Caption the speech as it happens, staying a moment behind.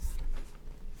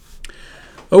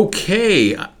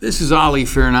Okay, this is Ali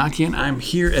Faranakian. I'm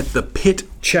here at the Pit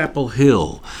Chapel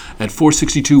Hill at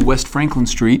 462 West Franklin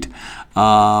Street.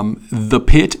 The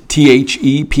Pit,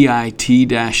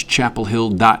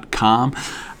 THEPIT-chapelhill.com.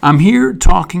 I'm here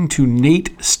talking to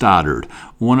Nate Stoddard,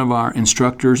 one of our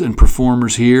instructors and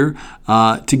performers here,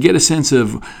 to get a sense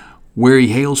of where he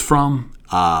hails from,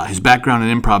 his background in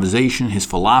improvisation, his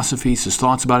philosophies, his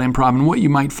thoughts about improv, and what you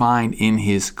might find in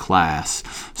his class.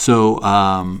 So,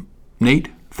 Nate,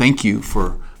 thank you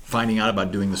for finding out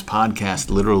about doing this podcast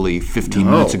literally 15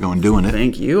 minutes ago and doing it.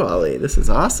 Thank you, Ali. This is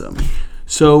awesome.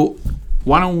 So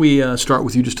why don't we start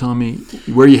with you just telling me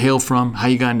where you hail from, how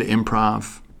you got into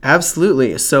improv?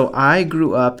 Absolutely. So I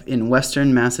grew up in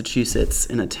western Massachusetts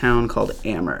in a town called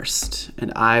Amherst.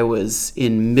 And I was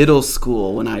in middle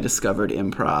school when I discovered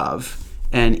improv.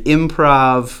 And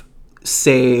improv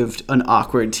saved an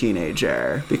awkward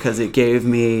teenager because it gave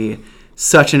me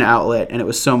such an outlet, and it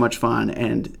was so much fun,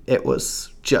 and it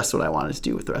was just what I wanted to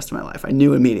do with the rest of my life. I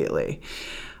knew immediately.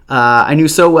 I knew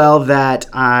so well that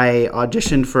I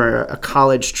auditioned for a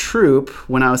college troupe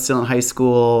when I was still in high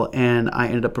school, and I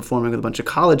ended up performing with a bunch of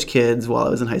college kids while I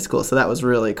was in high school, so that was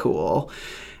really cool.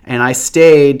 And I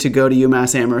stayed to go to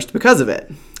UMass Amherst because of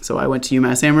it. So I went to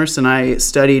UMass Amherst, and I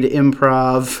studied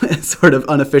improv sort of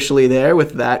unofficially there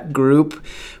with that group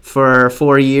for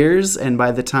 4 years, and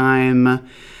by the time...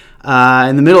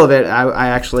 in the middle of it, I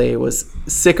actually was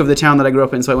sick of the town that I grew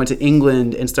up in, so I went to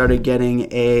England and started getting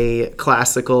a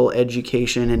classical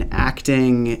education in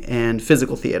acting and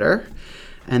physical theater.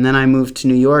 And then I moved to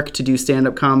New York to do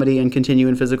stand-up comedy and continue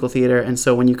in physical theater. And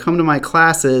so when you come to my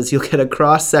classes, you'll get a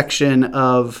cross-section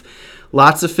of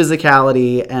lots of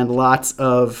physicality and lots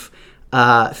of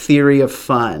theory of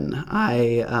fun.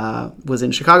 I was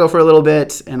in Chicago for a little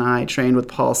bit, and I trained with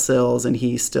Paul Sills, and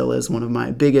he still is one of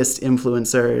my biggest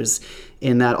influencers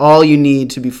in that all you need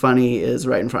to be funny is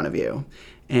right in front of you.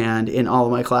 And in all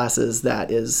of my classes,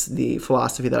 that is the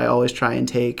philosophy that I always try and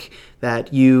take,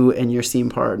 that you and your scene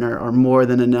partner are more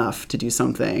than enough to do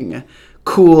something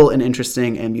cool and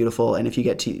interesting and beautiful. And if you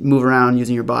get to move around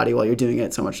using your body while you're doing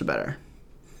it, so much the better.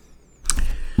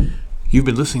 You've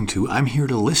been listening to I'm Here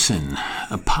to Listen,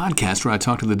 a podcast where I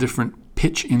talk to the different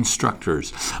pitch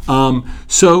instructors.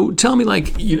 So tell me,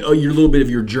 your little bit of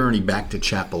your journey back to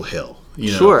Chapel Hill.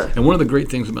 Sure. And one of the great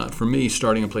things about, for me,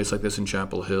 starting a place like this in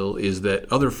Chapel Hill is that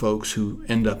other folks who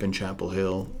end up in Chapel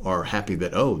Hill are happy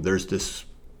that, there's this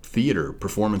theater,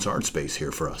 performance art space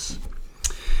here for us.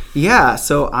 Yeah,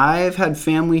 so I've had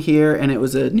family here, and it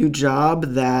was a new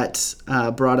job that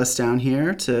brought us down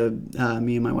here to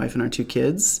me and my wife and our 2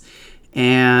 kids.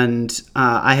 And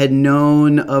I had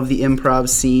known of the improv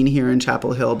scene here in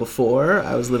Chapel Hill before.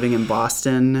 I was living in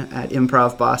Boston at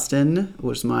Improv Boston,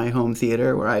 which was my home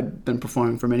theater where I'd been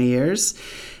performing for many years.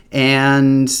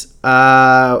 And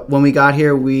when we got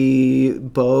here, we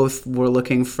both were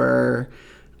looking for,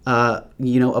 a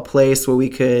place where we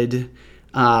could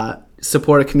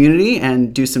support a community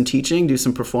and do some teaching, do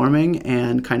some performing,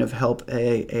 and kind of help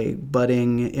a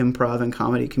budding improv and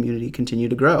comedy community continue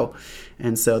to grow.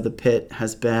 And so the Pit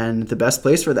has been the best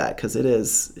place for that because it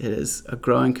is a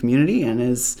growing community and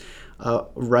is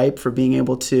ripe for being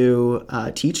able to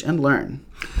teach and learn.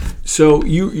 So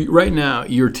you right now,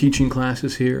 you're teaching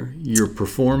classes here, you're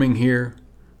performing here,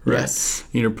 right? Yes.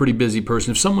 You're a pretty busy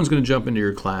person. If someone's going to jump into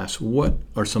your class, what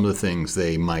are some of the things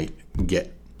they might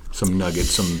get? Some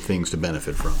nuggets, some things to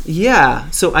benefit from. Yeah.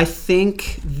 So I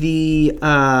think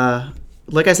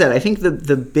like I said, I think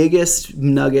the biggest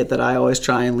nugget that I always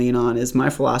try and lean on is my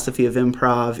philosophy of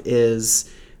improv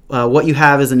is what you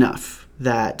have is enough.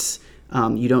 That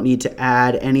you don't need to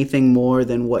add anything more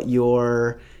than what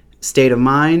your state of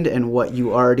mind and what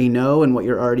you already know and what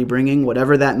you're already bringing,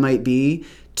 whatever that might be,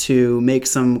 to make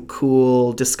some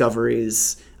cool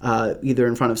discoveries either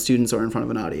in front of students or in front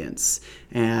of an audience.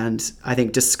 And I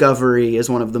think discovery is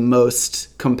one of the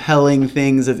most compelling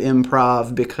things of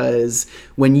improv because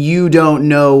when you don't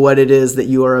know what it is that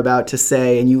you are about to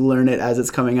say and you learn it as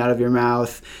it's coming out of your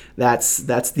mouth, that's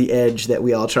the edge that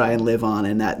we all try and live on,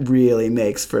 and that really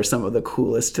makes for some of the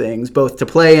coolest things, both to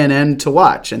play in and to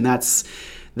watch. And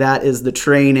that is the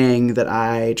training that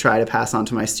I try to pass on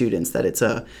to my students,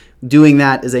 that doing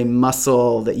that is a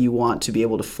muscle that you want to be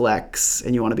able to flex,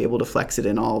 and you want to be able to flex it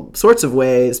in all sorts of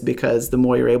ways because the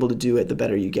more you're able to do it, the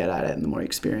better you get at it and the more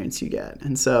experience you get.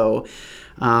 And so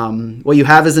what you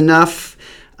have is enough.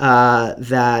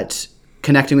 That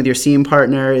connecting with your scene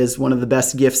partner is one of the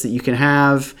best gifts that you can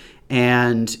have,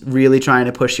 and really trying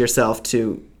to push yourself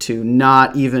to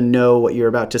not even know what you're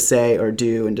about to say or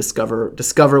do, and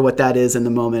discover what that is in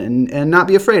the moment, and not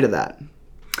be afraid of that.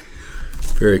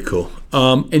 Very cool.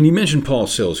 And you mentioned Paul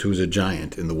Sills, who's a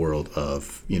giant in the world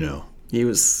of, He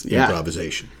was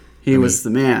improvisation. He was the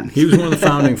man. He was one of the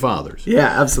founding fathers.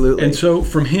 Yeah, absolutely. And so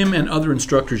from him and other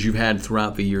instructors you've had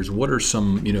throughout the years, what are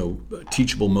some,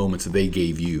 teachable moments that they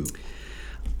gave you?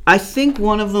 I think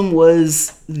one of them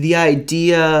was the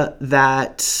idea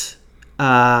that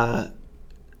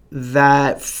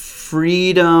that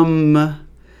freedom,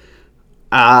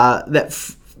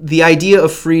 the idea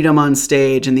of freedom on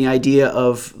stage and the idea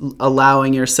of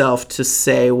allowing yourself to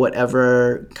say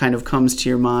whatever kind of comes to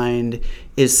your mind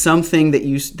is something that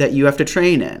you have to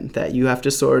train in, that you have to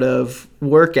sort of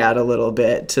work at a little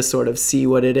bit to sort of see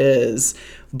what it is,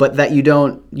 but that you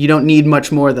don't need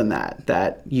much more than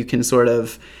that you can sort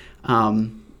of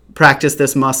practice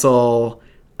this muscle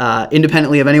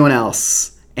independently of anyone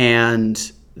else,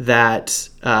 and that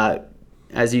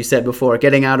as you said before,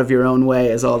 getting out of your own way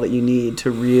is all that you need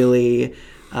to really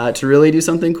do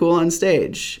something cool on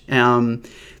stage.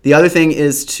 The other thing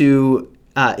is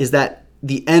that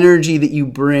the energy that you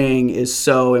bring is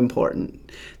so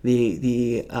important.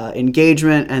 The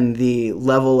engagement and the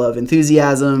level of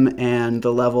enthusiasm and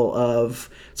the level of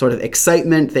sort of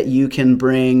excitement that you can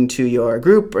bring to your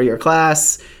group or your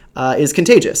class is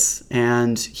contagious.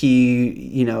 And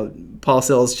Paul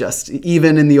Sills, just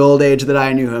even in the old age that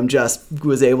I knew him, just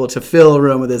was able to fill a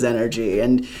room with his energy.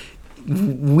 And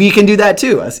we can do that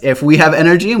too. If we have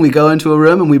energy and we go into a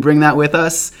room and we bring that with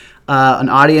us, an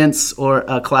audience or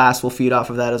a class will feed off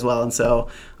of that as well. And so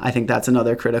I think that's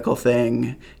another critical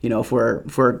thing, if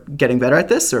we're getting better at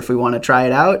this, or if we want to try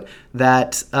it out,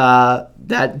 that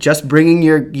just bringing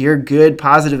your good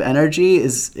positive energy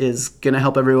is going to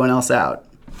help everyone else out.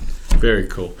 Very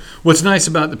cool. What's nice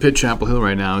about the Pitt Chapel Hill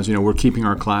right now is, we're keeping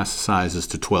our class sizes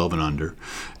to 12 and under.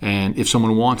 And if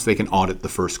someone wants, they can audit the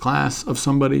first class of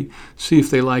somebody, see if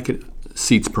they like it,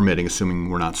 seats permitting, assuming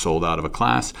we're not sold out of a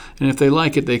class. And if they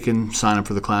like it, they can sign up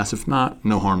for the class. If not,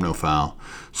 no harm, no foul.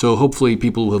 So hopefully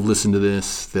people who have listened to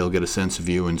this, they'll get a sense of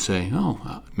you and say,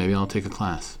 maybe I'll take a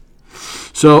class.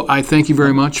 So I thank you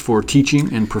very much for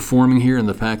teaching and performing here, and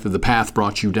the fact that the path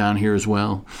brought you down here as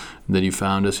well, that you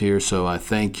found us here. So I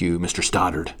thank you, Mr.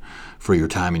 Stoddard, for your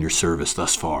time and your service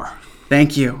thus far.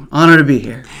 Thank you. Honor to be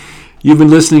here. You've been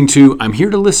listening to I'm Here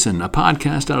to Listen, a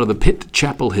podcast out of the Pitt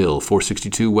Chapel Hill,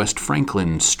 462 West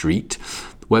Franklin Street.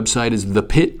 The website is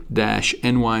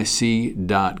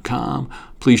thepit-nyc.com.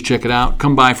 Please check it out.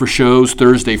 Come by for shows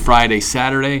Thursday, Friday,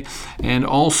 Saturday, and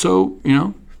also,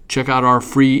 check out our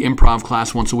free improv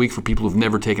class once a week for people who've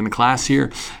never taken a class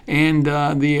here, and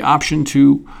the option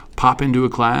to pop into a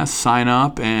class, sign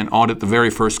up, and audit the very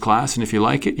first class. And if you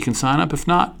like it, you can sign up. If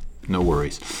not, no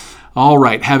worries. All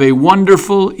right, have a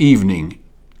wonderful evening.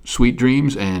 Sweet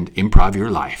dreams and improv your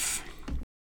life.